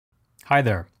Hi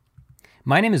there.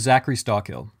 My name is Zachary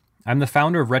Stockhill. I'm the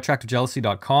founder of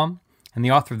RetroactiveJealousy.com and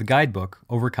the author of the guidebook,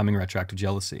 Overcoming Retroactive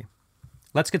Jealousy.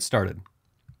 Let's get started.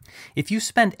 If you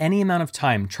spend any amount of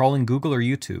time trawling Google or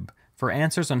YouTube for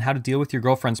answers on how to deal with your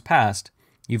girlfriend's past,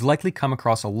 you've likely come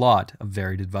across a lot of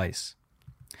varied advice.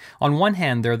 On one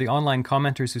hand, there are the online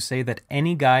commenters who say that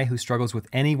any guy who struggles with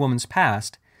any woman's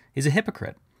past is a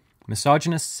hypocrite,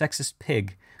 misogynist, sexist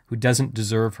pig who doesn't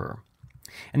deserve her.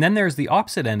 And then there's the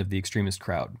opposite end of the extremist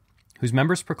crowd, whose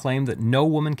members proclaim that no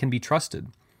woman can be trusted,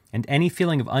 and any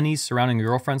feeling of unease surrounding a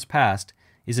girlfriend's past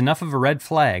is enough of a red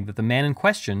flag that the man in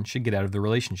question should get out of the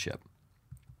relationship.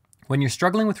 When you're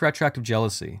struggling with retroactive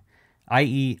jealousy,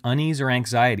 i.e. unease or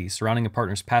anxiety surrounding a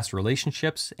partner's past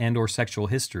relationships and or sexual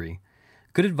history,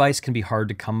 good advice can be hard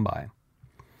to come by.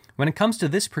 When it comes to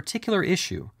this particular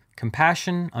issue,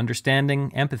 compassion,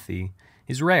 understanding, empathy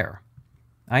is rare.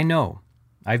 I know.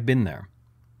 I've been there.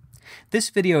 This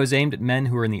video is aimed at men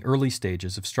who are in the early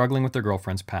stages of struggling with their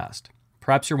girlfriend's past.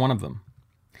 Perhaps you're one of them.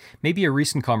 Maybe a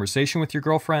recent conversation with your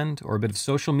girlfriend or a bit of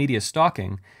social media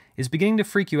stalking is beginning to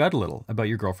freak you out a little about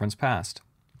your girlfriend's past.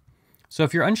 So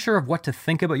if you're unsure of what to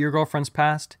think about your girlfriend's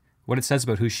past, what it says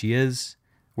about who she is,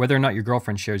 whether or not your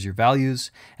girlfriend shares your values,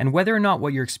 and whether or not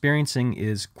what you're experiencing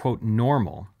is, quote,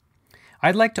 normal,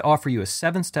 I'd like to offer you a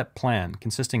 7-step plan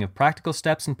consisting of practical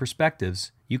steps and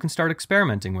perspectives you can start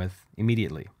experimenting with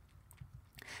immediately.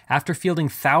 After fielding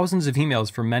thousands of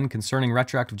emails from men concerning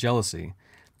retroactive jealousy,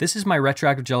 this is my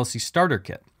retroactive jealousy starter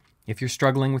kit if you're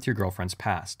struggling with your girlfriend's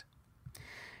past.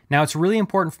 Now, it's really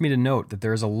important for me to note that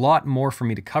there is a lot more for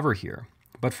me to cover here,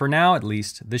 but for now at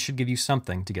least, this should give you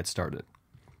something to get started.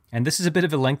 And this is a bit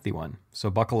of a lengthy one, so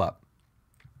buckle up.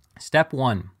 Step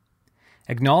 1.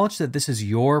 Acknowledge that this is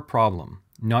your problem,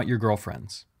 not your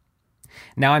girlfriend's.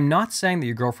 Now, I'm not saying that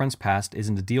your girlfriend's past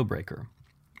isn't a deal breaker.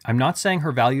 I'm not saying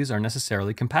her values are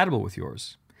necessarily compatible with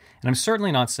yours. And I'm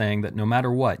certainly not saying that no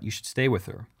matter what, you should stay with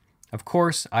her. Of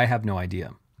course, I have no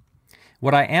idea.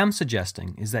 What I am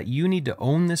suggesting is that you need to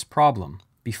own this problem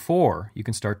before you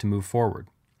can start to move forward.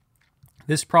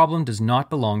 This problem does not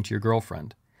belong to your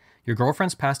girlfriend. Your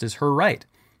girlfriend's past is her right.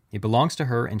 It belongs to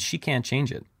her and she can't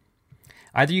change it.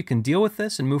 Either you can deal with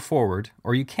this and move forward,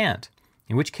 or you can't,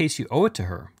 in which case you owe it to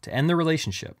her to end the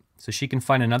relationship so she can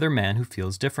find another man who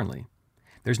feels differently.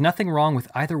 There's nothing wrong with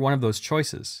either one of those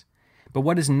choices. But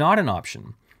what is not an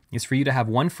option is for you to have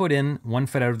one foot in, one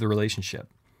foot out of the relationship,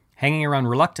 hanging around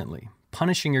reluctantly,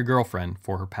 punishing your girlfriend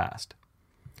for her past.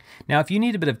 Now, if you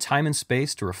need a bit of time and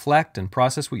space to reflect and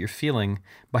process what you're feeling,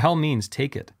 by all means,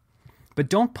 take it. But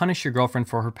don't punish your girlfriend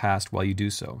for her past while you do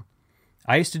so.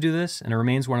 I used to do this, and it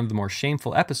remains one of the more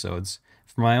shameful episodes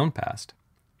from my own past.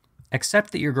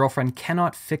 Accept that your girlfriend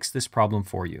cannot fix this problem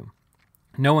for you.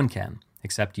 No one can,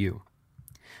 except you.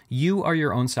 You are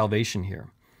your own salvation here.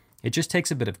 It just takes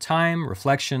a bit of time,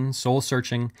 reflection,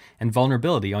 soul-searching, and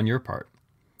vulnerability on your part.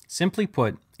 Simply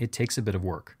put, it takes a bit of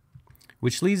work.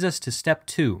 Which leads us to step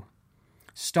 2.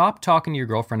 Stop talking to your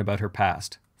girlfriend about her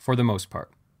past, for the most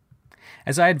part.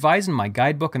 As I advise in my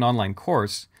guidebook and online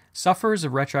course, sufferers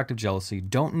of retroactive jealousy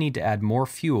don't need to add more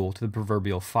fuel to the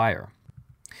proverbial fire.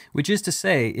 Which is to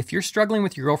say, if you're struggling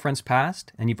with your girlfriend's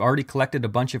past and you've already collected a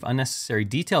bunch of unnecessary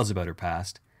details about her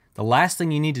past, the last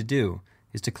thing you need to do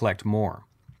is to collect more.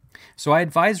 So I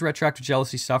advise retroactive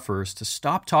jealousy sufferers to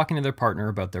stop talking to their partner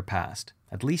about their past,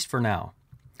 at least for now.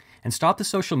 And stop the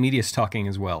social media stalking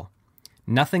as well.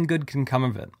 Nothing good can come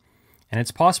of it. And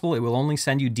it's possible it will only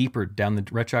send you deeper down the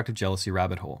retroactive jealousy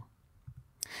rabbit hole.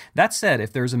 That said,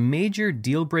 if there is a major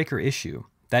deal breaker issue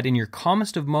that in your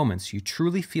calmest of moments you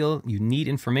truly feel you need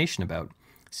information about,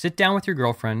 sit down with your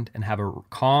girlfriend and have a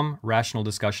calm, rational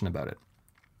discussion about it.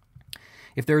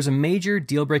 If there is a major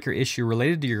deal breaker issue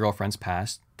related to your girlfriend's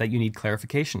past that you need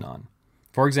clarification on,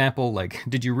 for example, like,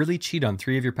 did you really cheat on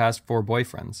 3 of your past 4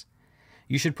 boyfriends?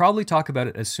 You should probably talk about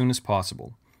it as soon as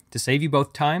possible to save you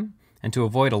both time and to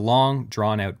avoid a long,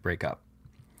 drawn-out breakup.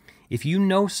 If you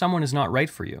know someone is not right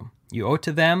for you, you owe it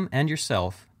to them and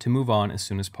yourself to move on as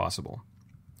soon as possible.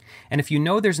 And if you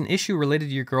know there's an issue related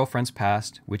to your girlfriend's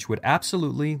past which would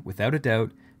absolutely, without a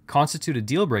doubt, constitute a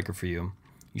deal breaker for you,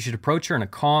 you should approach her in a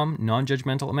calm,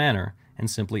 non-judgmental manner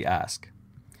and simply ask.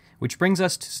 Which brings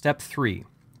us to step 3.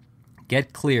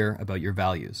 Get clear about your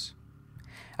values.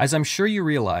 As I'm sure you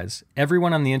realize,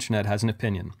 everyone on the internet has an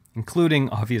opinion, including,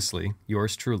 obviously,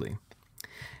 yours truly.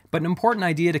 But an important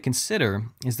idea to consider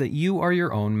is that you are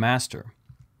your own master.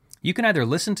 You can either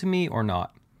listen to me or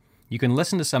not. You can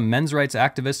listen to some men's rights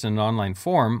activist in an online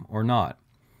forum or not.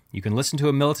 You can listen to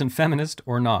a militant feminist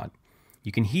or not.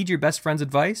 You can heed your best friend's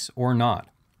advice or not.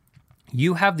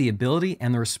 You have the ability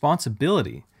and the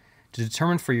responsibility to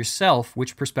determine for yourself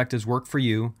which perspectives work for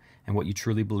you and what you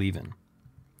truly believe in.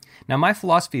 Now, my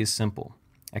philosophy is simple.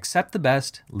 Accept the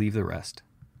best, leave the rest.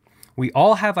 We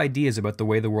all have ideas about the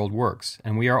way the world works,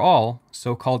 and we are all,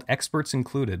 so-called experts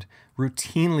included,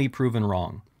 routinely proven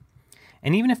wrong.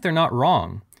 And even if they're not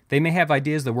wrong, they may have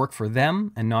ideas that work for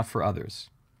them and not for others.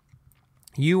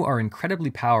 You are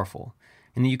incredibly powerful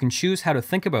in that you can choose how to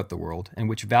think about the world and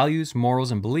which values,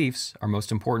 morals, and beliefs are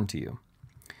most important to you.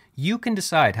 You can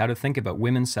decide how to think about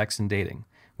women, sex, and dating,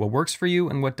 what works for you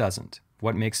and what doesn't,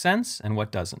 what makes sense and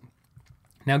what doesn't.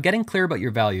 Now, getting clear about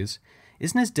your values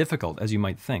isn't as difficult as you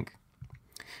might think.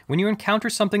 When you encounter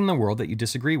something in the world that you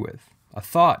disagree with, a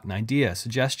thought, an idea, a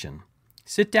suggestion,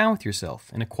 sit down with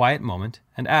yourself in a quiet moment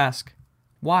and ask,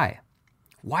 why?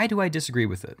 Why do I disagree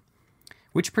with it?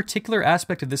 Which particular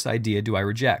aspect of this idea do I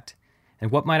reject?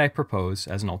 And what might I propose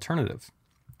as an alternative?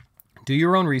 Do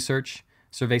your own research,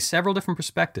 survey several different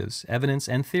perspectives, evidence,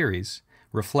 and theories,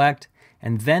 reflect,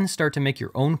 and then start to make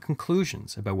your own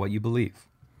conclusions about what you believe.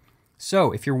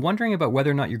 So, if you're wondering about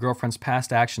whether or not your girlfriend's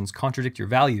past actions contradict your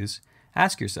values,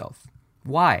 ask yourself,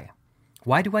 why?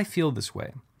 Why do I feel this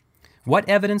way? What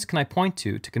evidence can I point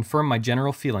to confirm my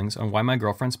general feelings on why my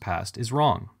girlfriend's past is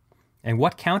wrong? And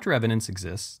what counter-evidence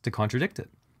exists to contradict it?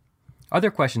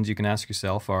 Other questions you can ask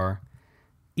yourself are,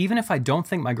 even if I don't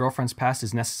think my girlfriend's past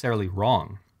is necessarily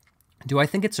wrong, do I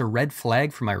think it's a red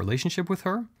flag for my relationship with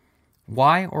her?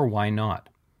 Why or why not?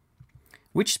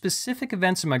 Which specific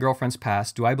events in my girlfriend's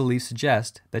past do I believe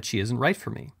suggest that she isn't right for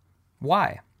me?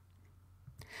 Why?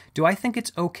 Do I think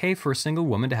it's okay for a single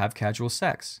woman to have casual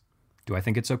sex? Do I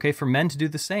think it's okay for men to do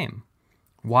the same?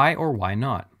 Why or why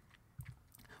not?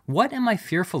 What am I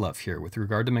fearful of here with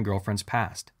regard to my girlfriend's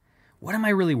past? What am I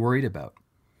really worried about?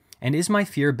 And is my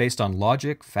fear based on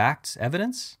logic, facts,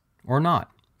 evidence, or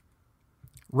not?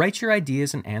 Write your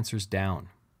ideas and answers down.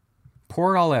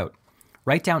 Pour it all out.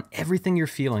 Write down everything you're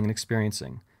feeling and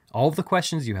experiencing, all of the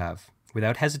questions you have,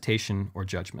 without hesitation or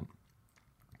judgment.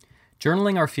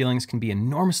 Journaling our feelings can be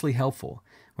enormously helpful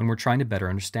when we're trying to better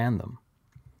understand them.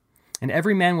 And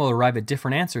every man will arrive at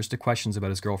different answers to questions about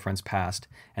his girlfriend's past,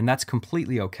 and that's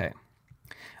completely okay.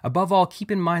 Above all, keep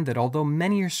in mind that although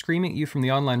many are screaming at you from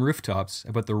the online rooftops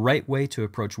about the right way to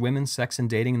approach women, sex, and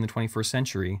dating in the 21st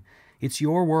century, it's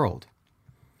your world.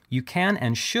 You can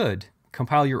and should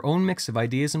compile your own mix of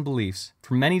ideas and beliefs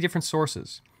from many different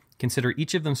sources, consider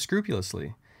each of them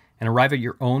scrupulously, and arrive at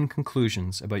your own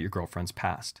conclusions about your girlfriend's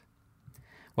past.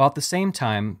 While at the same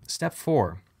time, step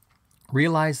 4,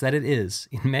 realize that it is,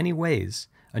 in many ways,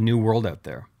 a new world out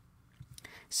there.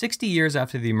 60 years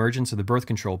after the emergence of the birth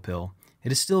control pill,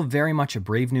 it is still very much a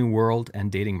brave new world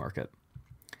and dating market.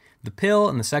 The pill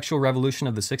and the sexual revolution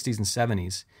of the 60s and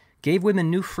 70s gave women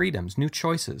new freedoms, new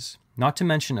choices, not to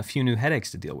mention a few new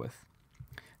headaches to deal with.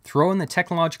 Throw in the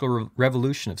technological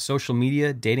revolution of social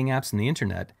media, dating apps, and the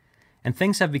internet, and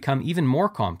things have become even more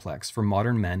complex for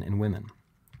modern men and women.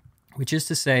 Which is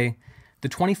to say, the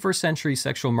 21st century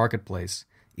sexual marketplace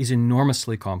is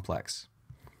enormously complex.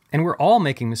 And we're all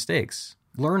making mistakes,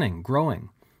 learning, growing,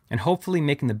 and hopefully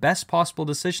making the best possible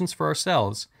decisions for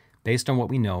ourselves based on what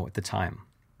we know at the time.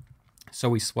 So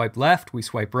we swipe left, we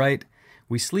swipe right,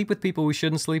 we sleep with people we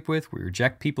shouldn't sleep with, we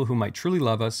reject people who might truly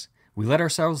love us, we let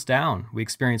ourselves down, we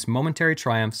experience momentary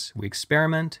triumphs, we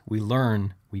experiment, we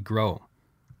learn, we grow.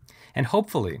 And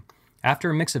hopefully, after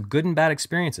a mix of good and bad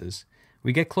experiences,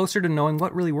 we get closer to knowing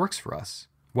what really works for us,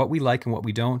 what we like and what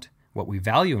we don't, what we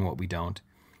value and what we don't,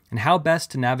 and how best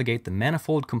to navigate the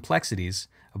manifold complexities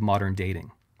of modern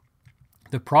dating.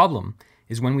 The problem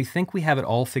is when we think we have it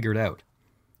all figured out,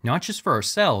 not just for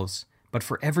ourselves, but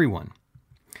for everyone.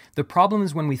 The problem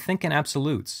is when we think in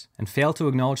absolutes and fail to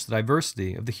acknowledge the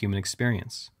diversity of the human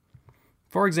experience.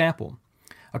 For example,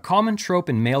 a common trope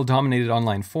in male-dominated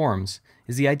online forums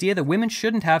is the idea that women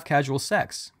shouldn't have casual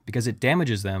sex because it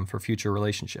damages them for future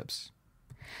relationships.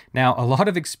 Now, a lot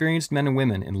of experienced men and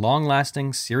women in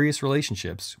long-lasting, serious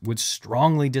relationships would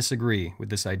strongly disagree with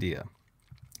this idea.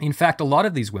 In fact, a lot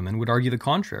of these women would argue the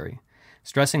contrary,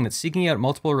 stressing that seeking out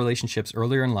multiple relationships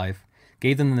earlier in life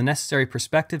gave them the necessary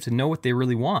perspective to know what they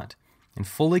really want and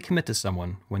fully commit to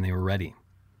someone when they were ready.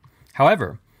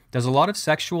 However, does a lot of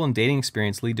sexual and dating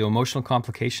experience lead to emotional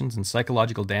complications and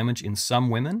psychological damage in some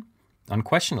women?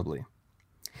 Unquestionably.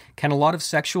 Can a lot of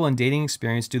sexual and dating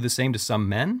experience do the same to some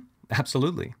men?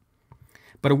 Absolutely.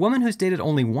 But a woman who's dated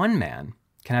only one man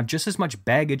can have just as much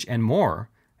baggage and more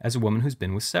as a woman who's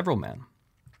been with several men.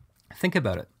 Think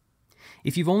about it.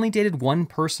 If you've only dated one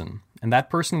person, and that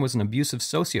person was an abusive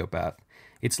sociopath,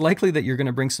 it's likely that you're going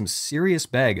to bring some serious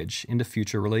baggage into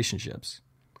future relationships.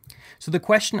 So the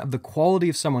question of the quality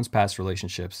of someone's past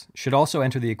relationships should also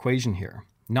enter the equation here,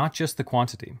 not just the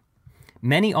quantity.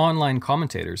 Many online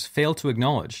commentators fail to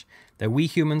acknowledge that we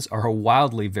humans are a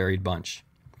wildly varied bunch.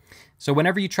 So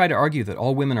whenever you try to argue that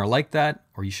all women are like that,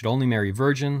 or you should only marry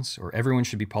virgins, or everyone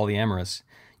should be polyamorous,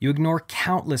 you ignore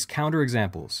countless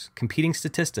counterexamples, competing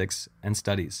statistics, and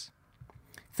studies.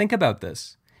 Think about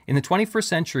this. In the 21st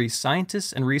century,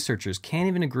 scientists and researchers can't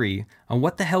even agree on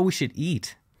what the hell we should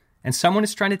eat. And someone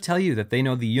is trying to tell you that they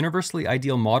know the universally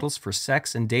ideal models for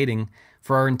sex and dating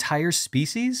for our entire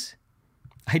species?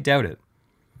 I doubt it.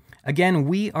 Again,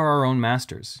 we are our own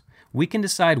masters. We can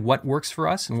decide what works for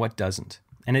us and what doesn't.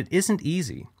 And it isn't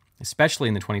easy, especially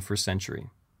in the 21st century.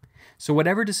 So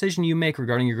whatever decision you make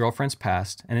regarding your girlfriend's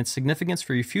past and its significance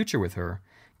for your future with her,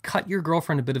 cut your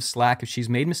girlfriend a bit of slack if she's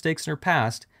made mistakes in her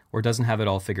past or doesn't have it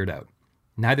all figured out.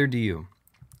 Neither do you.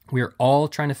 We are all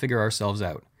trying to figure ourselves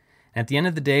out. And at the end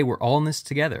of the day, we're all in this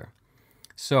together.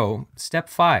 So, step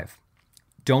 5,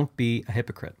 don't be a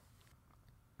hypocrite.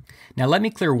 Now let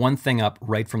me clear one thing up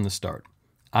right from the start.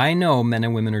 I know men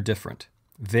and women are different,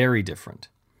 very different.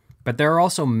 But there are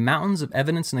also mountains of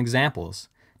evidence and examples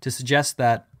to suggest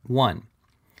that, 1,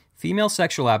 female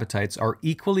sexual appetites are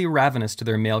equally ravenous to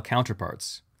their male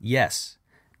counterparts. Yes,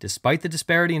 despite the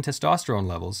disparity in testosterone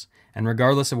levels, and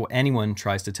regardless of what anyone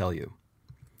tries to tell you.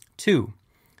 2,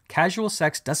 casual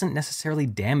sex doesn't necessarily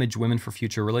damage women for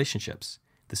future relationships,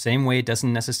 the same way it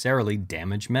doesn't necessarily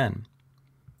damage men.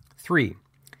 3,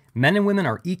 men and women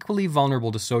are equally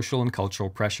vulnerable to social and cultural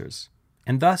pressures,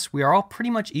 and thus we are all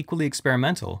pretty much equally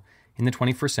experimental in the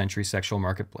 21st century sexual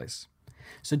marketplace.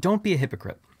 So don't be a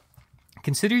hypocrite.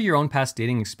 Consider your own past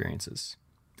dating experiences.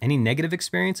 Any negative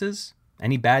experiences?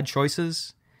 Any bad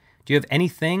choices? Do you have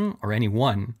anything or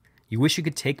anyone you wish you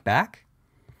could take back?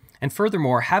 And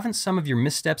furthermore, haven't some of your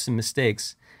missteps and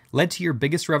mistakes led to your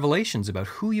biggest revelations about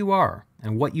who you are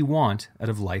and what you want out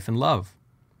of life and love?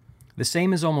 The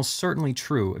same is almost certainly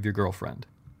true of your girlfriend.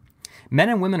 Men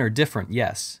and women are different,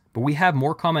 yes, but we have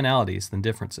more commonalities than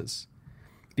differences.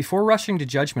 Before rushing to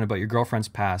judgment about your girlfriend's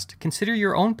past, consider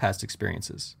your own past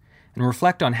experiences and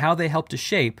reflect on how they helped to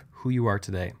shape who you are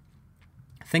today.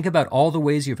 Think about all the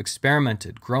ways you've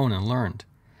experimented, grown, and learned.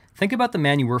 Think about the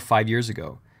man you were 5 years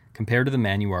ago compared to the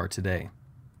man you are today.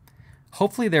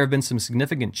 Hopefully there have been some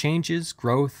significant changes,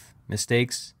 growth,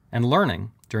 mistakes, and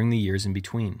learning during the years in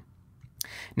between.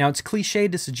 Now, it's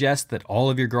cliched to suggest that all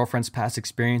of your girlfriend's past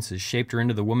experiences shaped her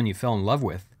into the woman you fell in love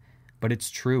with, but it's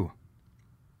true.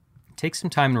 Take some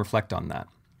time and reflect on that.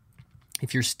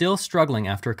 If you're still struggling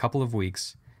after a couple of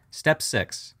weeks, step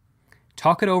 6,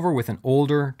 talk it over with an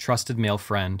older, trusted male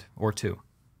friend or two.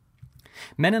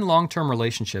 Men in long-term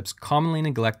relationships commonly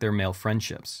neglect their male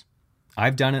friendships.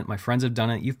 I've done it, my friends have done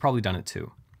it, you've probably done it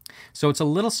too. So it's a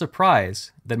little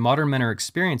surprise that modern men are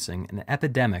experiencing an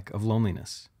epidemic of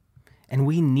loneliness. And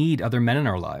we need other men in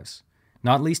our lives,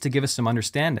 not least to give us some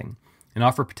understanding and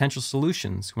offer potential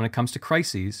solutions when it comes to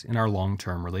crises in our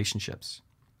long-term relationships.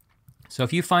 So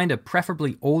if you find a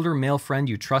preferably older male friend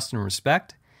you trust and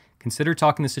respect, consider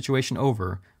talking the situation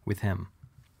over with him.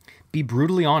 Be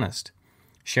brutally honest.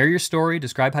 Share your story,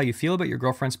 describe how you feel about your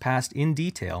girlfriend's past in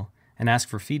detail, and ask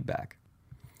for feedback.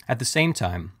 At the same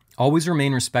time, always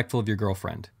remain respectful of your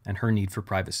girlfriend and her need for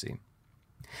privacy.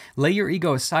 Lay your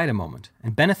ego aside a moment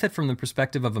and benefit from the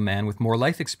perspective of a man with more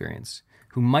life experience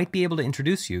who might be able to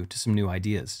introduce you to some new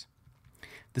ideas.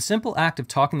 The simple act of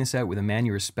talking this out with a man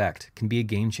you respect can be a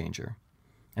game changer.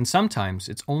 And sometimes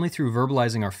it's only through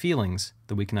verbalizing our feelings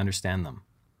that we can understand them.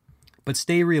 But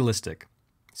stay realistic.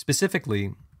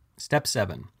 Specifically, step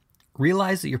 7,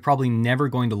 realize that you're probably never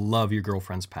going to love your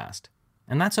girlfriend's past.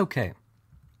 And that's okay.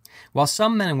 While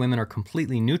some men and women are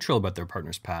completely neutral about their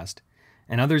partner's past,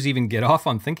 and others even get off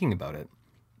on thinking about it,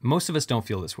 most of us don't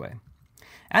feel this way.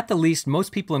 At the least,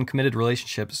 most people in committed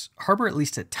relationships harbor at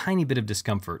least a tiny bit of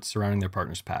discomfort surrounding their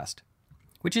partner's past.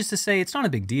 Which is to say, it's not a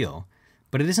big deal,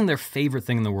 but it isn't their favorite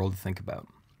thing in the world to think about.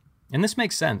 And this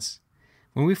makes sense.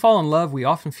 When we fall in love, we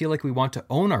often feel like we want to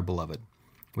own our beloved,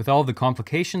 with all of the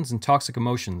complications and toxic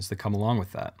emotions that come along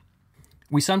with that.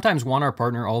 We sometimes want our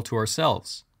partner all to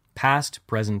ourselves, past,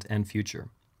 present, and future.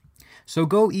 So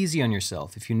go easy on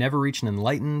yourself if you never reach an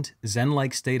enlightened,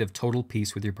 Zen-like state of total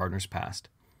peace with your partner's past.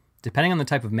 Depending on the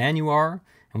type of man you are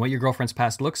and what your girlfriend's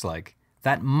past looks like,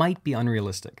 that might be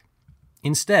unrealistic.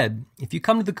 Instead, if you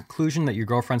come to the conclusion that your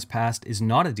girlfriend's past is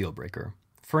not a deal breaker,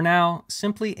 for now,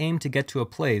 simply aim to get to a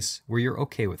place where you're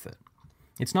okay with it.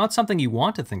 It's not something you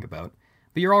want to think about,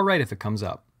 but you're all right if it comes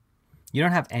up. You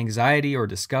don't have anxiety or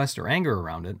disgust or anger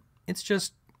around it. It's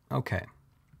just okay.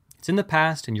 It's in the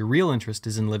past, and your real interest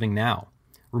is in living now,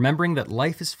 remembering that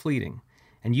life is fleeting,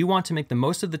 and you want to make the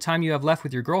most of the time you have left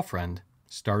with your girlfriend,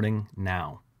 starting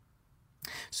now.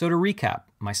 So to recap,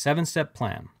 my 7-step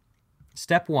plan.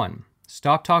 Step 1,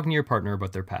 stop talking to your partner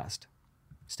about their past.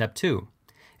 Step 2,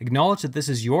 acknowledge that this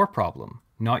is your problem,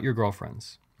 not your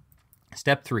girlfriend's.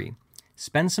 Step 3,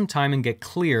 spend some time and get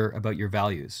clear about your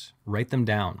values. Write them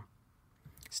down.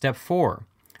 Step 4,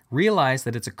 realize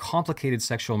that it's a complicated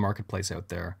sexual marketplace out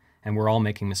there and we're all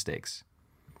making mistakes.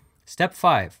 Step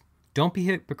 5, don't be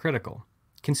hypocritical.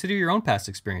 Consider your own past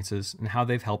experiences and how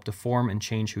they've helped to form and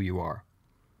change who you are.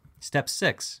 Step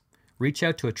 6, reach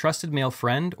out to a trusted male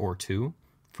friend or two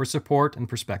for support and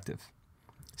perspective.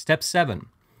 Step 7,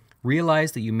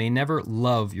 realize that you may never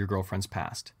love your girlfriend's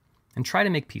past and try to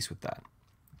make peace with that.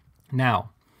 Now,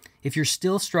 if you're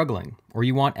still struggling or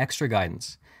you want extra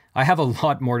guidance, I have a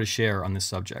lot more to share on this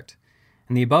subject.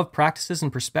 And the above practices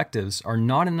and perspectives are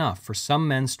not enough for some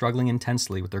men struggling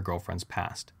intensely with their girlfriend's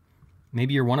past.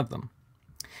 Maybe you're one of them.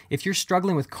 If you're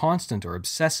struggling with constant or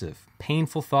obsessive,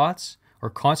 painful thoughts, or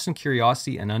constant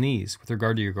curiosity and unease with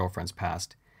regard to your girlfriend's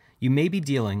past, you may be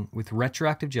dealing with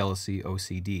retroactive jealousy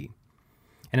OCD.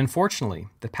 And unfortunately,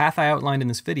 the path I outlined in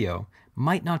this video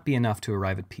might not be enough to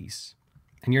arrive at peace.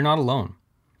 And you're not alone.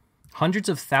 Hundreds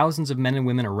of thousands of men and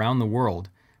women around the world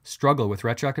struggle with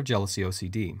retroactive jealousy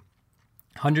OCD.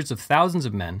 Hundreds of thousands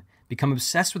of men become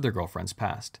obsessed with their girlfriend's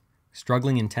past,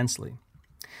 struggling intensely.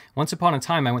 Once upon a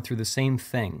time, I went through the same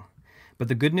thing. But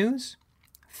the good news?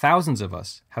 Thousands of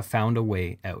us have found a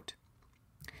way out.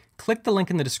 Click the link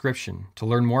in the description to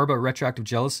learn more about retroactive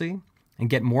jealousy and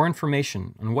get more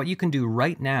information on what you can do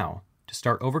right now to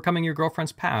start overcoming your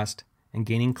girlfriend's past and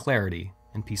gaining clarity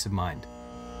and peace of mind.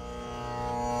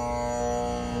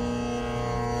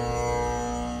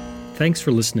 Thanks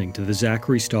for listening to the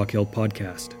Zachary Stockill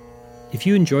podcast. If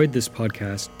you enjoyed this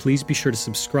podcast, please be sure to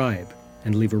subscribe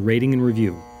and leave a rating and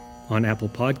review on Apple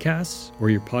Podcasts or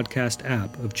your podcast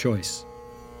app of choice.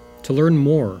 To learn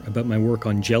more about my work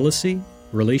on jealousy,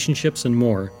 relationships, and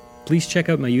more, please check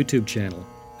out my YouTube channel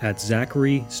at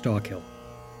Zachary Stockill.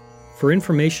 For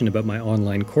information about my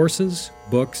online courses,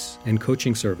 books, and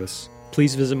coaching service,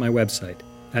 please visit my website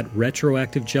at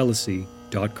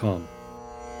retroactivejealousy.com.